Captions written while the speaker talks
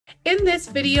In this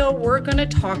video, we're going to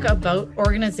talk about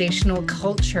organizational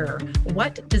culture.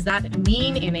 What does that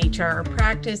mean in HR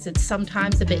practice? It's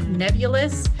sometimes a bit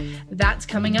nebulous. That's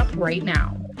coming up right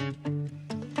now.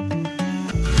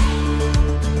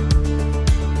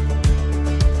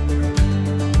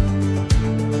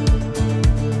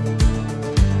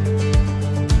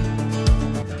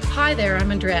 Hi there,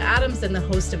 I'm Andrea Adams and the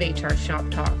host of HR Shop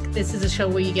Talk. This is a show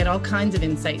where you get all kinds of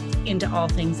insights into all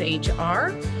things HR.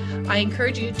 I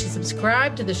encourage you to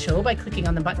subscribe to the show by clicking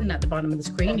on the button at the bottom of the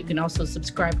screen. You can also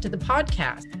subscribe to the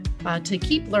podcast to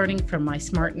keep learning from my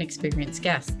smart and experienced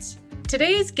guests.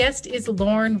 Today's guest is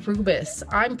Lorne Rubis.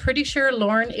 I'm pretty sure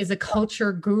Lorne is a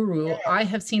culture guru. I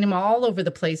have seen him all over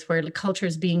the place where the culture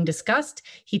is being discussed.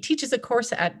 He teaches a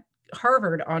course at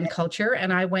Harvard on culture,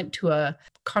 and I went to a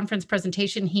conference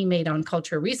presentation he made on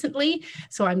culture recently.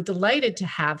 So I'm delighted to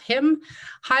have him.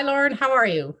 Hi, Lorne. How are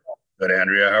you? Good,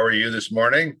 Andrea. How are you this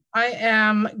morning? I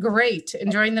am great.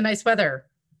 Enjoying the nice weather.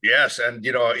 Yes, and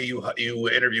you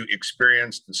interview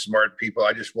experienced and smart people.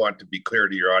 I just want to be clear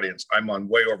to your audience. I'm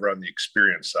way over on the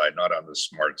experience side, not on the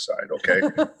smart side. Okay.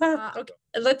 Okay.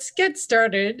 Let's get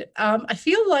started. I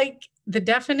feel like the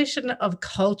definition of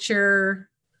culture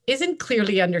isn't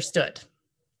clearly understood.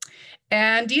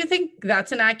 And do you think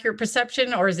that's an accurate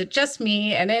perception, or is it just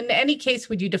me? And in any case,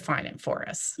 would you define it for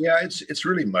us? Yeah, it's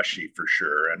really mushy for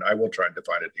sure, and I will try and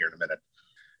define it here in a minute.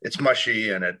 It's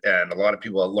mushy, and a lot of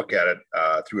people look at it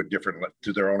through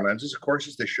their own lenses. Of course,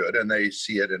 as they should, and they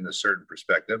see it in a certain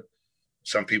perspective.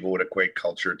 Some people would equate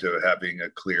culture to having a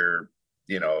clear,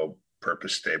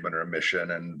 purpose statement or a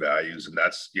mission and values, and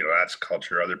that's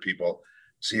culture. Other people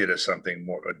see it as something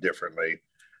more differently.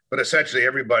 But essentially,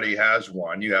 everybody has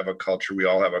one. You have a culture. We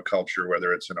all have a culture,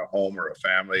 whether it's in a home or a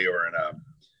family or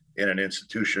in an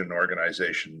institution,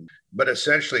 organization. But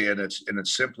essentially, in its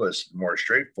simplest, more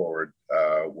straightforward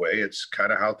way, it's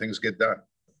kind of how things get done,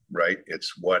 right?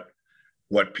 It's what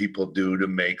people do to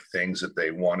make things that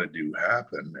they want to do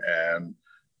happen, and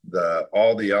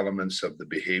all the elements of the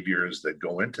behaviors that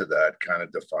go into that kind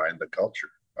of define the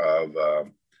culture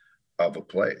of a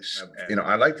place.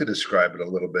 I like to describe it a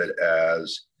little bit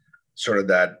as sort of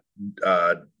that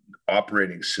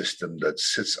operating system that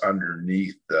sits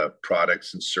underneath the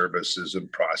products and services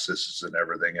and processes and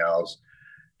everything else.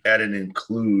 And it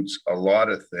includes a lot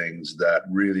of things that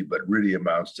really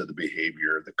amounts to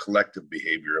the collective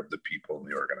behavior of the people in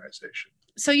the organization.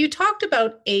 So you talked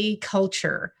about a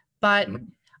culture, but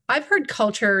I've heard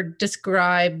culture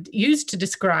used to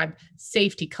describe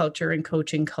safety culture and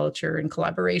coaching culture and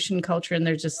collaboration culture. And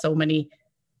there's just so many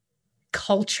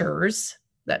cultures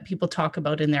that people talk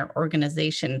about in their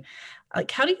organization. Like,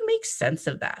 how do you make sense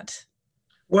of that?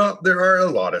 Well, there are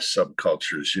a lot of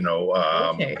subcultures,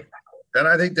 Okay. And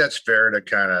I think that's fair to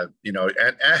kind of,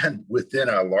 and within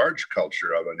a large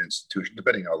culture of an institution,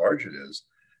 depending how large it is,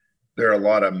 there are a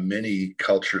lot of mini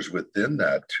cultures within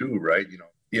that too, right?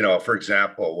 For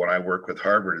example, when I work with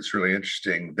Harvard, it's really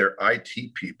interesting. Their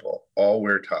IT people all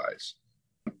wear ties,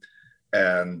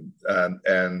 and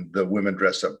the women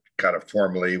dress up kind of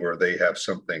formally, where they have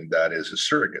something that is a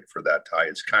surrogate for that tie.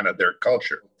 It's kind of their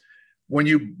culture. When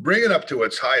you bring it up to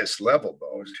its highest level,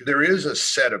 though, there is a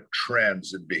set of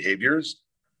trends and behaviors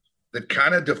that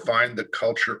kind of define the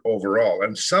culture overall.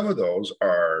 And some of those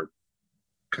are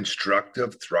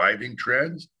constructive, thriving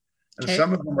trends, and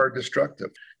some of them are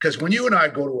destructive. Because when you and I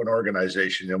go to an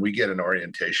organization and we get an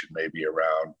orientation maybe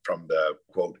around from the,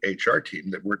 quote, HR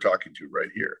team that we're talking to right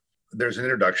here, there's an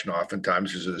introduction.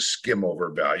 Oftentimes there's a skim over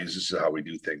values. This is how we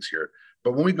do things here.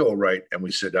 But when we go right and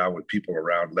we sit down with people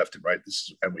around left and right,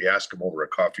 and we ask them over a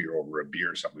coffee or over a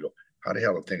beer or something, we go, how the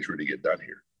hell do things really get done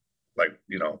here? Like,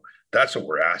 that's what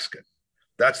we're asking.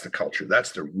 That's the culture.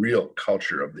 That's the real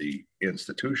culture of the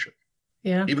institution.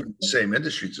 Yeah. Even the same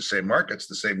industries, the same markets,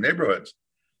 the same neighborhoods,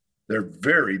 they're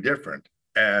very different.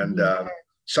 And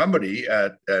somebody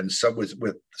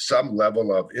with some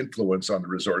level of influence on the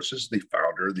resources, the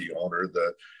founder, the owner,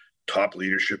 the top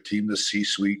leadership team, the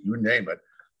C-suite, you name it,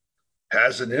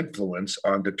 has an influence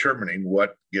on determining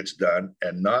what gets done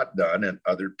and not done, and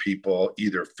other people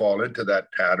either fall into that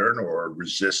pattern or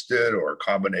resist it or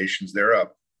combinations thereof.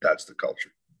 That's the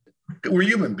culture. We're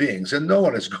human beings, and no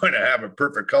one is going to have a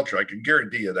perfect culture. I can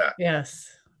guarantee you that.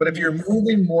 Yes. But if you're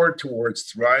moving more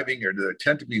towards thriving, or there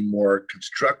tend to be more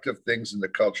constructive things in the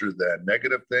culture than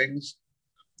negative things,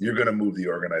 you're going to move the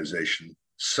organization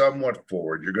somewhat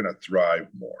forward. You're going to thrive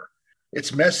more.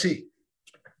 It's messy.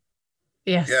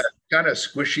 Yes. Yeah, kind of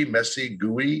squishy, messy,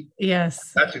 gooey.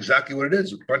 Yes. That's exactly what it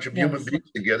is. A bunch of human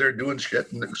beings together doing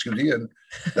shit, and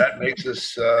that makes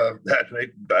us,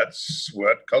 that's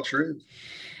what culture is.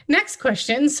 Next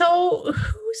question. So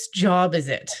whose job is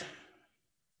it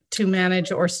to manage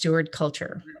or steward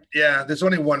culture? Yeah, there's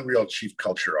only one real chief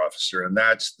culture officer, and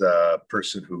that's the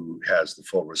person who has the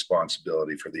full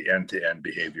responsibility for the end-to-end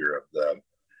behavior of the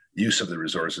use of the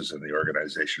resources in the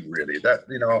organization. Really, that,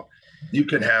 you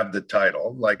can have the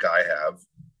title like I have,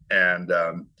 and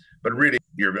but really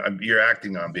you're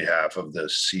acting on behalf of the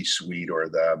C-suite or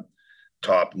the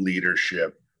top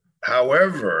leadership.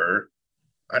 However,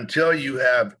 until you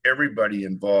have everybody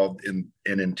involved in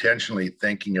intentionally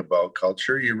thinking about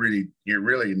culture, you're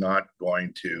really not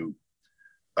going to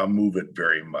move it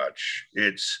very much.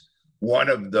 It's one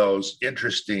of those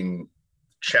interesting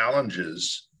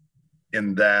challenges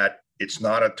in that it's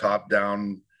not a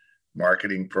top-down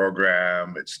marketing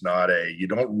program. It's not you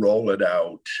don't roll it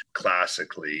out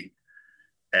classically,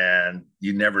 and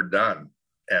you never done.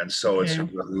 And so it's a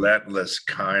relentless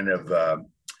kind of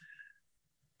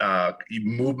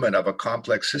movement of a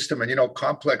complex system. And,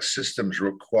 complex systems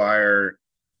require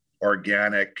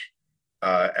organic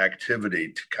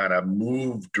activity to kind of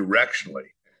move directionally.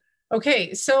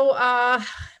 Okay. So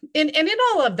in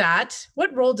all of that,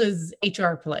 what role does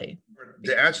HR play?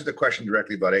 To answer the question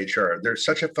directly about HR, there's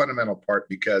such a fundamental part,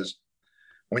 because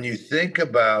when you think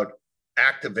about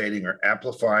activating or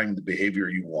amplifying the behavior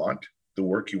you want, the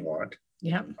work you want,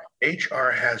 yeah,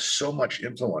 HR has so much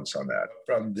influence on that,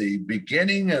 from the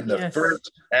beginning and the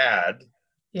first ad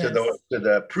to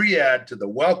the pre-ad, to the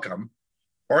welcome,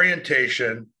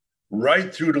 orientation,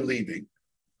 right through to leaving.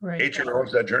 Right. HR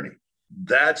owns that journey.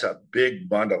 That's a big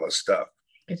bundle of stuff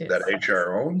that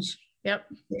HR owns. Yep.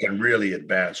 Can really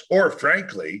advance, or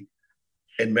frankly,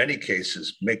 in many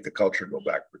cases, make the culture go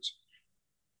backwards.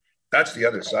 That's the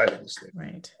other side of this thing.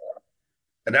 Right.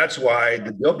 And that's why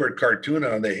the Dilbert cartoon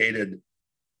on the hated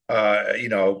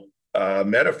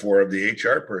metaphor of the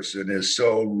HR person is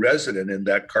so resonant in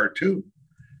that cartoon,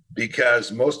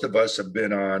 because most of us have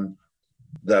been on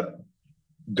the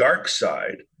dark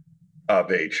side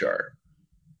of HR.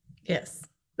 Yes.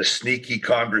 The sneaky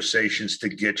conversations to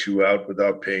get you out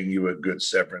without paying you a good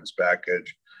severance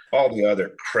package, all the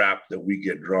other crap that we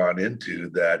get drawn into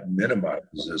that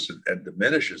minimizes us and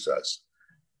diminishes us,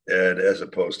 and as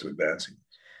opposed to advancing.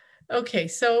 Okay,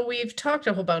 so we've talked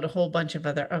about a whole bunch of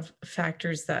other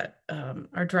factors that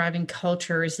are driving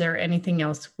culture. Is there anything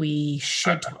else we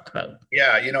should talk about?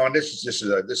 Yeah, and this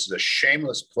is a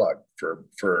shameless plug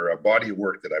for a body of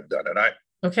work that I've done, and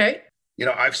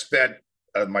I've spent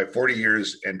my 40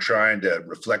 years in trying to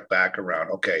reflect back around.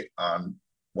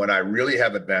 When I really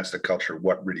have advanced the culture,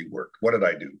 what really worked? What did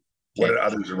I do? What did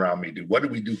others around me do? What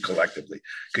did we do collectively?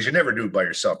 Because you never do it by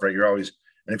yourself, right? You're always.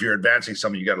 And if you're advancing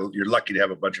something, you're lucky to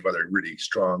have a bunch of other really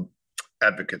strong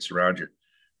advocates around you.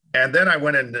 And then I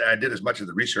went in and I did as much of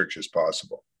the research as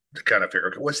possible to kind of figure,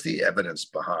 okay, what's the evidence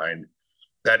behind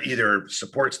that either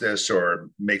supports this or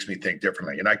makes me think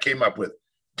differently? And I came up with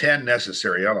 10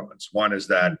 necessary elements. One is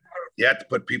that you have to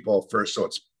put people first. So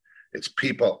it's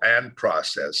people and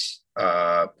process.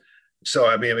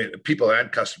 People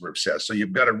and customer obsessed. So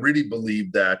you've got to really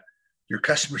believe that your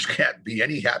customers can't be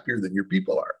any happier than your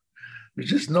people are. There's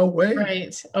just no way.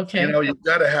 Right. Okay. You've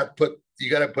got to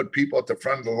put people at the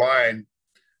front of the line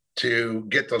to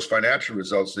get those financial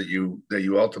results that you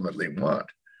ultimately want.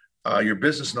 Your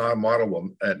business model will,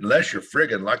 unless you're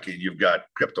friggin' lucky, you've got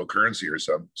cryptocurrency or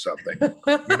something.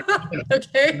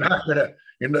 Okay. You're not gonna.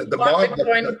 The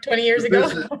model 20 years ago.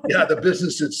 The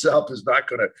business itself is not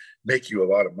going to make you a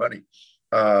lot of money.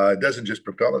 It doesn't just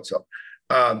propel itself.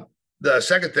 The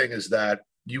second thing is that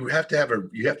you have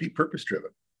to be purpose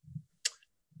driven.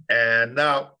 And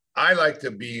now I like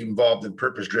to be involved in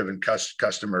purpose-driven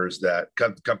companies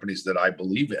that I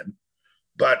believe in.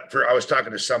 But I was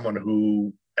talking to someone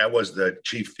who was the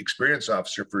chief experience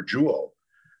officer for Juul,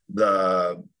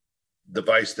 the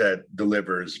device that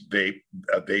delivers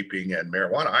vaping and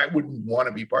marijuana. I wouldn't want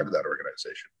to be part of that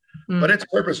organization, but it's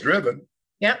purpose-driven.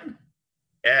 Yep.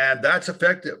 And that's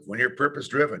effective when you're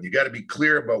purpose-driven. You got to be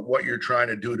clear about what you're trying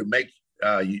to do to make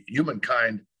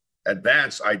humankind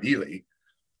advance, ideally.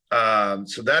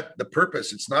 So that the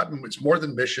purpose, it's more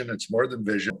than mission, it's more than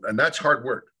vision, and that's hard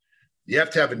work. You have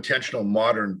to have intentional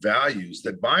modern values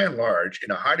that by and large,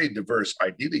 in a highly diverse,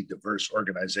 ideally diverse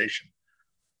organization,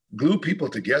 glue people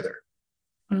together.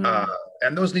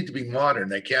 And those need to be modern.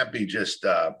 They can't be just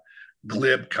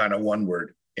glib kind of one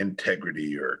word,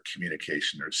 integrity or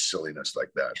communication or silliness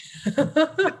like that.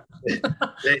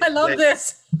 I love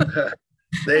this.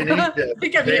 They need to, I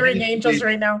think I'm hearing angels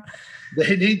right now.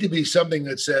 They need to be something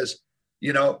that says,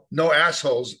 no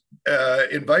assholes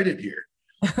invited here.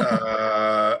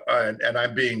 And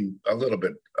I'm being a little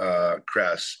bit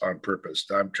crass on purpose.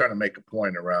 I'm trying to make a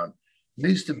point around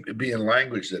needs to be in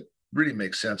language that really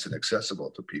makes sense and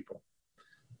accessible to people.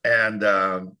 And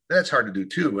that's hard to do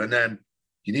too. And then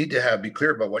you need to be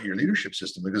clear about what your leadership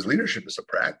system, because leadership is a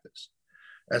practice.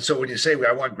 And so when you say, well,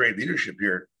 I want great leadership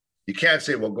here, you can't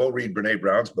say, well, go read Brene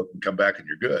Brown's book and come back and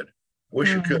you're good. I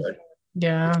wish you could.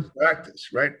 Yeah. It's practice,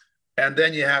 right? And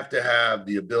then you have to have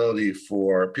the ability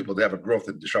for people to have a growth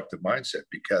and disruptive mindset,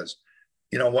 because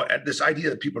you know what, this idea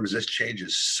that people resist change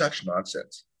is such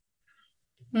nonsense.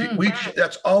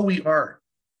 That's all we are.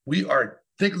 We are,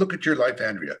 look at your life,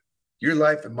 Andrea. Your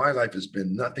life and my life has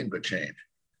been nothing but change.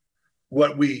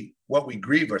 What we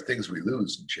grieve are things we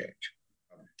lose and change.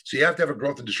 So you have to have a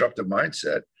growth and disruptive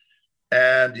mindset,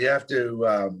 and you have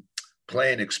to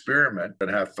play and experiment and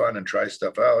have fun and try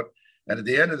stuff out. And at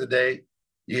the end of the day,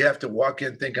 you have to walk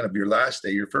in thinking of your last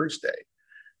day, your first day.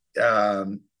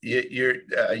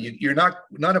 You're not,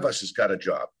 none of us has got a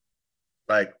job.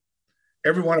 Like,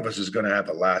 every one of us is going to have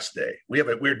a last day.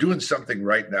 We're doing something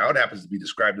right now. It happens to be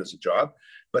described as a job.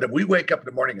 But if we wake up in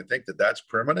the morning and think that that's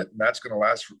permanent and that's going to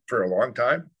last for a long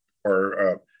time,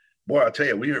 or boy, I'll tell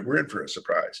you, we're in for a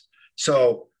surprise.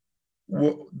 So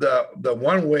the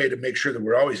one way to make sure that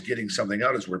we're always getting something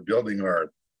out is we're building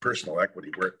our personal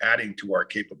equity. We're adding to our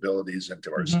capabilities and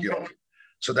to our skills,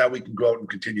 so that we can go out and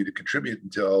continue to contribute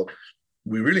until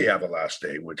we really have a last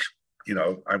day, which, you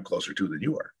know, I'm closer to than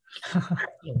you are.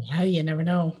 Yeah, you never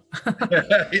know.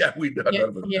 Yeah, you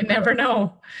never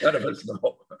know. None of us know.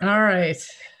 All right.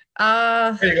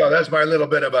 There you go. That's my little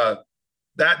bit of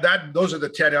those are the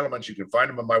 10 elements. You can find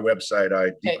them on my website.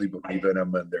 I deeply believe in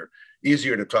them, and they're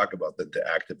easier to talk about than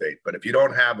to activate. But if you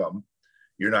don't have them,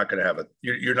 you're not going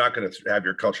to have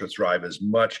your culture thrive as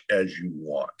much as you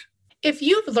want. If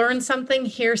you've learned something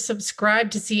here,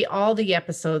 subscribe to see all the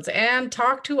episodes and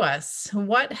talk to us.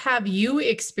 What have you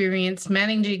experienced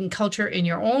managing culture in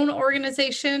your own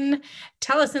organization?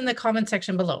 Tell us in the comment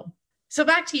section below. So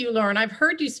back to you, Lorne. I've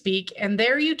heard you speak, and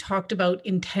there you talked about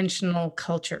intentional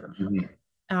culture.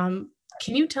 Can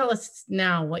you tell us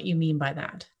now what you mean by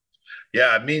that?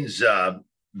 Yeah, it means that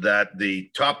the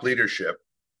top leadership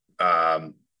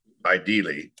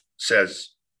ideally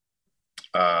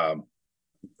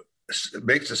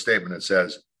makes a statement that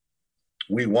says,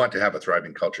 we want to have a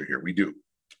thriving culture here. We do.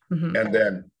 And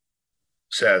then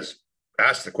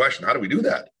asks the question, how do we do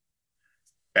that?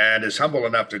 And is humble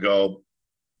enough to go,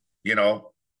 you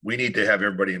know, we need to have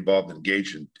everybody involved and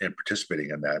engaged in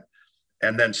participating in that.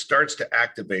 And then starts to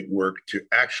activate work to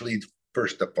actually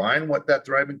first define what that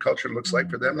thriving culture looks like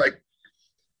for them. Like,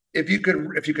 if you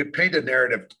could paint a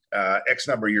narrative X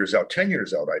number of years out, 10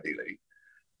 years out, ideally,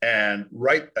 and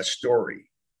write a story,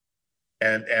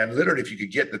 and literally, if you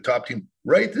could get the top team,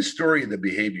 write the story of the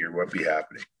behavior, what would be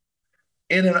happening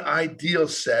in an ideal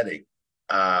setting,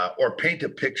 or paint a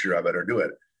picture of it, or do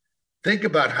it. Think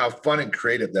about how fun and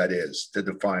creative that is to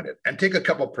define it, and take a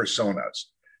couple personas.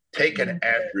 Take an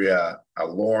Andrea, a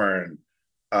Lorne,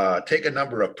 take a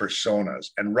number of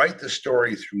personas and write the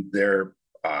story through their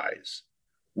eyes.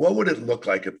 What would it look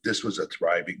like if this was a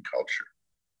thriving culture?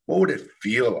 What would it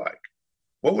feel like?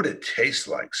 What would it taste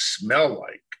like, smell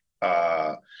like?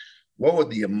 What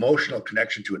would the emotional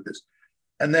connection to it is?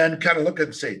 And then kind of look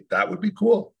and say, that would be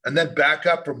cool. And then back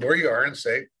up from where you are and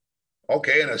say,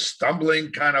 okay, in a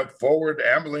stumbling kind of forward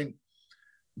ambling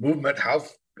movement,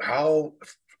 how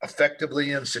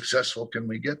effectively and successful can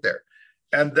we get there?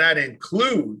 And that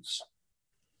includes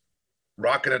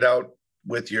rocking it out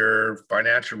with your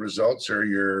financial results or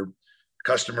your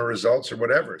customer results or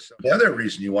whatever. So the other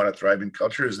reason you want a thriving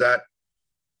culture is that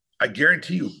I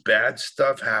guarantee you bad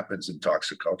stuff happens in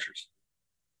toxic cultures.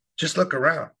 Just look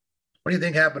around. What do you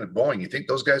think happened at Boeing? You think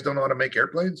those guys don't know how to make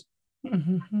airplanes?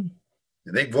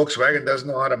 You think Volkswagen doesn't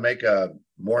know how to make a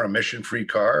more emission-free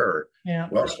car? Or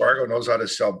Wells Fargo knows how to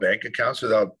sell bank accounts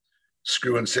without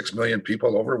screwing 6 million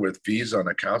people over with fees on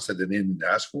accounts that they didn't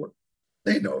ask for?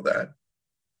 They know that.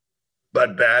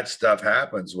 But bad stuff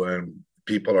happens when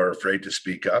people are afraid to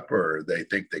speak up, or they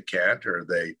think they can't, or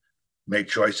they make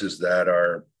choices that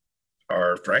are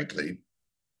frankly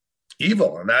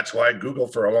evil. And that's why Google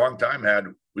for a long time had,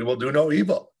 we will do no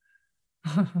evil.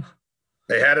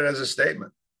 They had it as a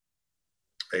statement.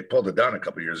 They pulled it down a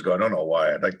couple of years ago. I don't know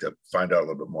why. I'd like to find out a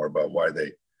little bit more about why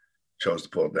they chose to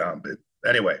pull it down. But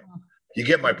anyway, you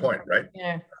get my point, right?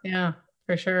 Yeah,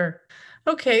 for sure.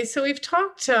 Okay, so we've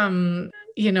talked,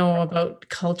 about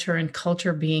culture and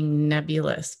culture being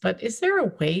nebulous, but is there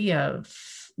a way of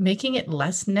making it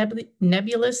less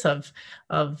nebulous,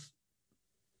 of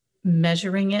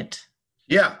measuring it?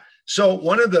 Yeah. So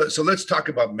let's talk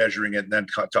about measuring it and then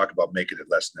talk about making it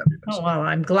less nebulous. Oh, wow.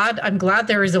 I'm glad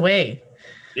there is a way.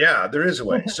 Yeah, there is a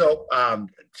way. So,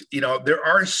 there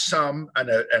are some and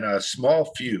a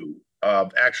small few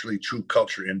of actually true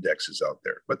culture indexes out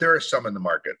there, but there are some in the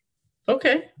market.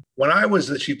 Okay. When I was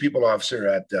the chief people officer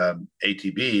at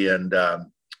ATB,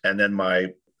 and then my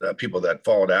people that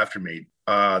followed after me,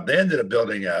 they ended up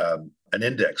building an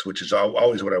index, which is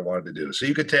always what I wanted to do. So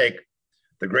you could take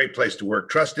the Great Place to Work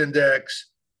Trust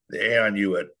Index, the Aon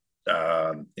Hewitt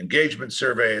engagement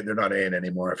survey. They're not Aon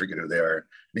anymore. I forget who they are.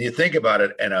 And you think about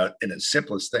it in its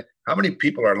simplest thing, how many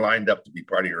people are lined up to be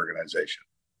part of your organization?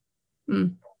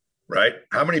 Right?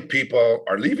 How many people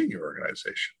are leaving your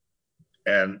organization?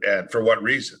 And for what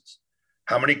reasons?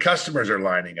 How many customers are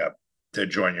lining up to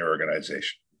join your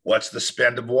organization? What's the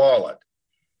spend of wallet?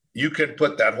 You can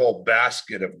put that whole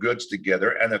basket of goods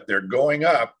together, and if they're going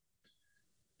up,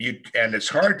 and it's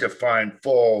hard to find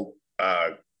full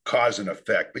cause and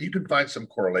effect, but you can find some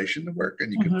correlation to work,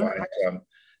 and you can find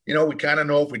we kind of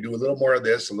know if we do a little more of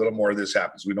this, a little more of this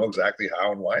happens. We know exactly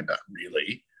how and why. Not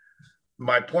really.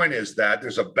 My point is that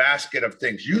there's a basket of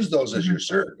things. Use those as your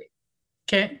surrogate.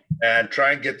 Okay. And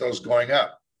try and get those going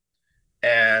up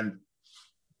and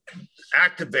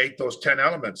activate those 10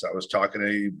 elements I was talking to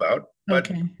you about.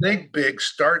 But think big,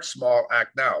 start small,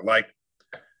 act now. Like,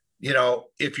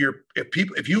 if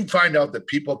you find out that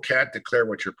people can't declare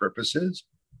what your purpose is,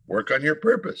 work on your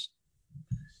purpose.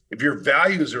 If your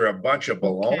values are a bunch of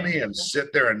baloney and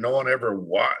sit there and no one ever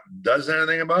does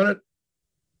anything about it,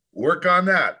 work on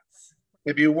that.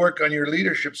 If you work on your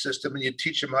leadership system and you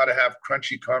teach them how to have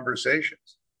crunchy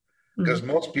conversations, because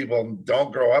most people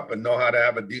don't grow up and know how to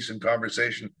have a decent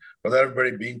conversation without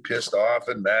everybody being pissed off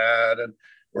and mad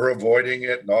or avoiding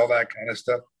it and all that kind of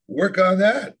stuff. Work on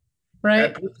that.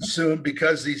 Right. And soon,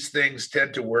 because these things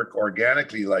tend to work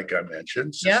organically, like I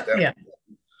mentioned,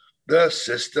 the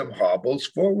system hobbles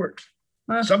forward.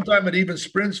 Sometimes it even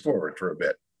sprints forward for a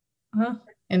bit.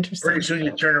 Interesting. Pretty soon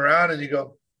you turn around and you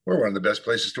go, we're one of the best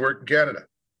places to work in Canada.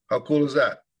 How cool is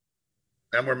that?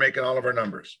 And we're making all of our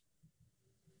numbers.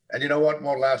 And you know what? It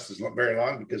won't last as very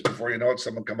long, because before you know it,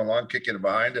 someone come along, kick you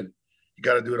behind, and you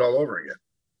got to do it all over again.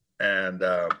 And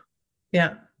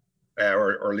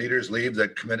or leaders leave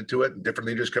that committed to it, and different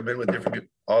leaders come in with different people.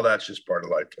 All that's just part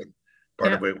of life and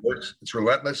part of the way it works. It's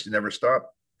relentless. You never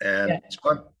stop. And it's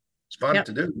fun. It's fun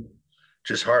to do.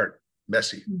 Just hard,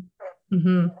 messy.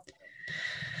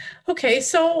 Okay,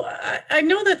 so I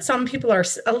know that some people are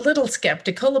a little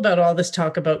skeptical about all this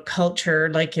talk about culture,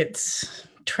 like it's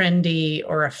trendy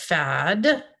or a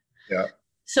fad. Yeah.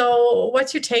 So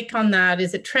what's your take on that?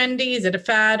 Is it trendy? Is it a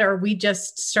fad? Or are we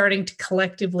just starting to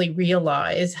collectively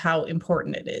realize how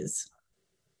important it is?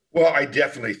 Well, I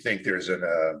definitely think there's an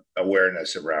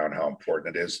awareness around how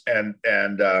important it is, and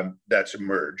that's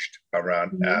emerged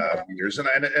around years.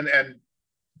 And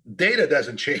data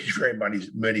doesn't change very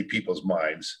many people's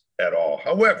minds at all.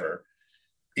 However,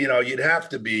 you'd have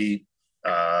to be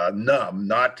numb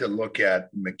not to look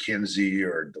at McKinsey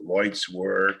or Deloitte's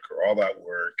work or all that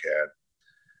work and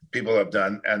people have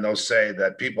done, and they'll say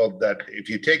that if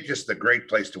you take just the Great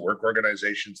Place to Work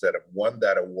organizations that have won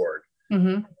that award,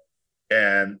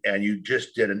 and you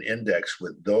just did an index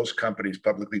with those companies,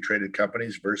 publicly traded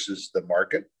companies versus the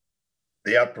market,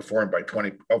 they outperformed by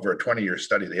over a 20-year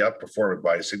study. They outperformed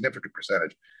by a significant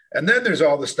percentage. And then there's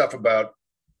all the stuff about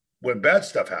when bad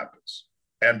stuff happens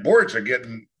and boards are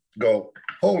go,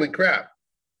 holy crap,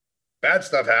 bad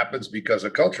stuff happens because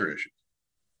of culture issues.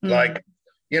 Like,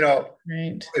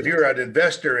 if you're an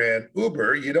investor in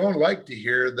Uber, you don't like to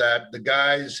hear that the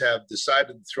guys have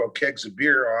decided to throw kegs of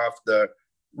beer off the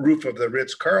roof of the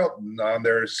Ritz-Carlton on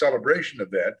their celebration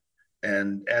event.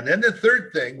 And then the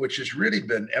third thing, which has really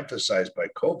been emphasized by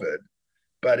COVID,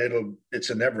 but it's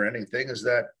a never-ending thing, is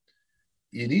that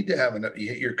you need to have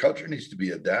your culture needs to be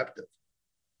adaptive.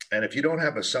 And if you don't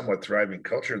have a somewhat thriving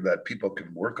culture that people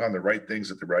can work on the right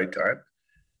things at the right time,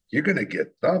 you're going to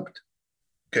get thumped,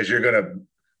 because you're going to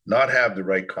not have the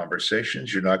right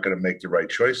conversations. You're not going to make the right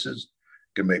choices.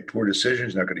 You're going to make poor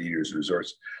decisions. You're not going to use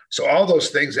resources. So all those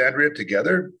things, Andrea,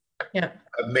 together have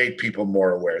made people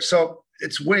more aware. So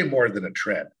it's way more than a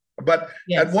trend. But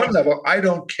at one level, I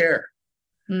don't care,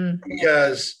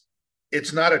 because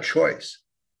it's not a choice.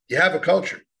 You have a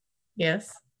culture.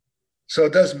 Yes. So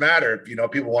it doesn't matter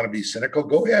if people want to be cynical.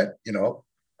 Go ahead. You don't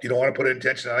want to put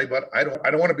intentionality, but I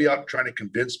don't want to be out trying to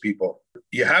convince people.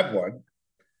 You have one,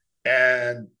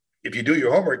 and if you do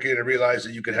your homework, you're going to realize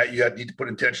that you need to put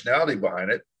intentionality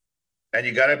behind it, and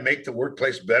you got to make the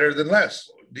workplace better than less.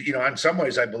 In some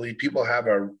ways, I believe people have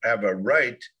a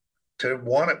right to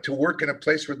want to work in a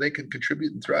place where they can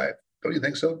contribute and thrive. Don't you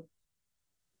think so?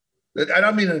 I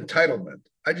don't mean an entitlement.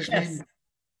 I just mean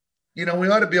we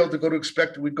ought to be able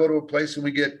to we go to a place and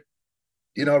we get,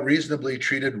 reasonably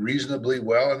treated reasonably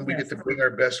well, and we get to bring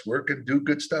our best work and do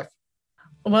good stuff.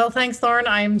 Well, thanks, Lorne.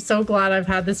 I'm so glad I've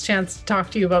had this chance to talk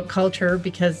to you about culture,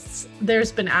 because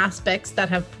there's been aspects that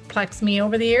have perplexed me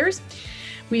over the years.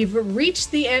 We've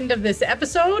reached the end of this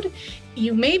episode.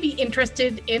 You may be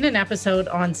interested in an episode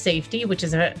on safety, which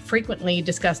is a frequently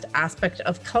discussed aspect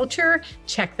of culture.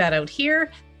 Check that out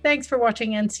here. Thanks for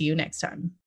watching, and see you next time.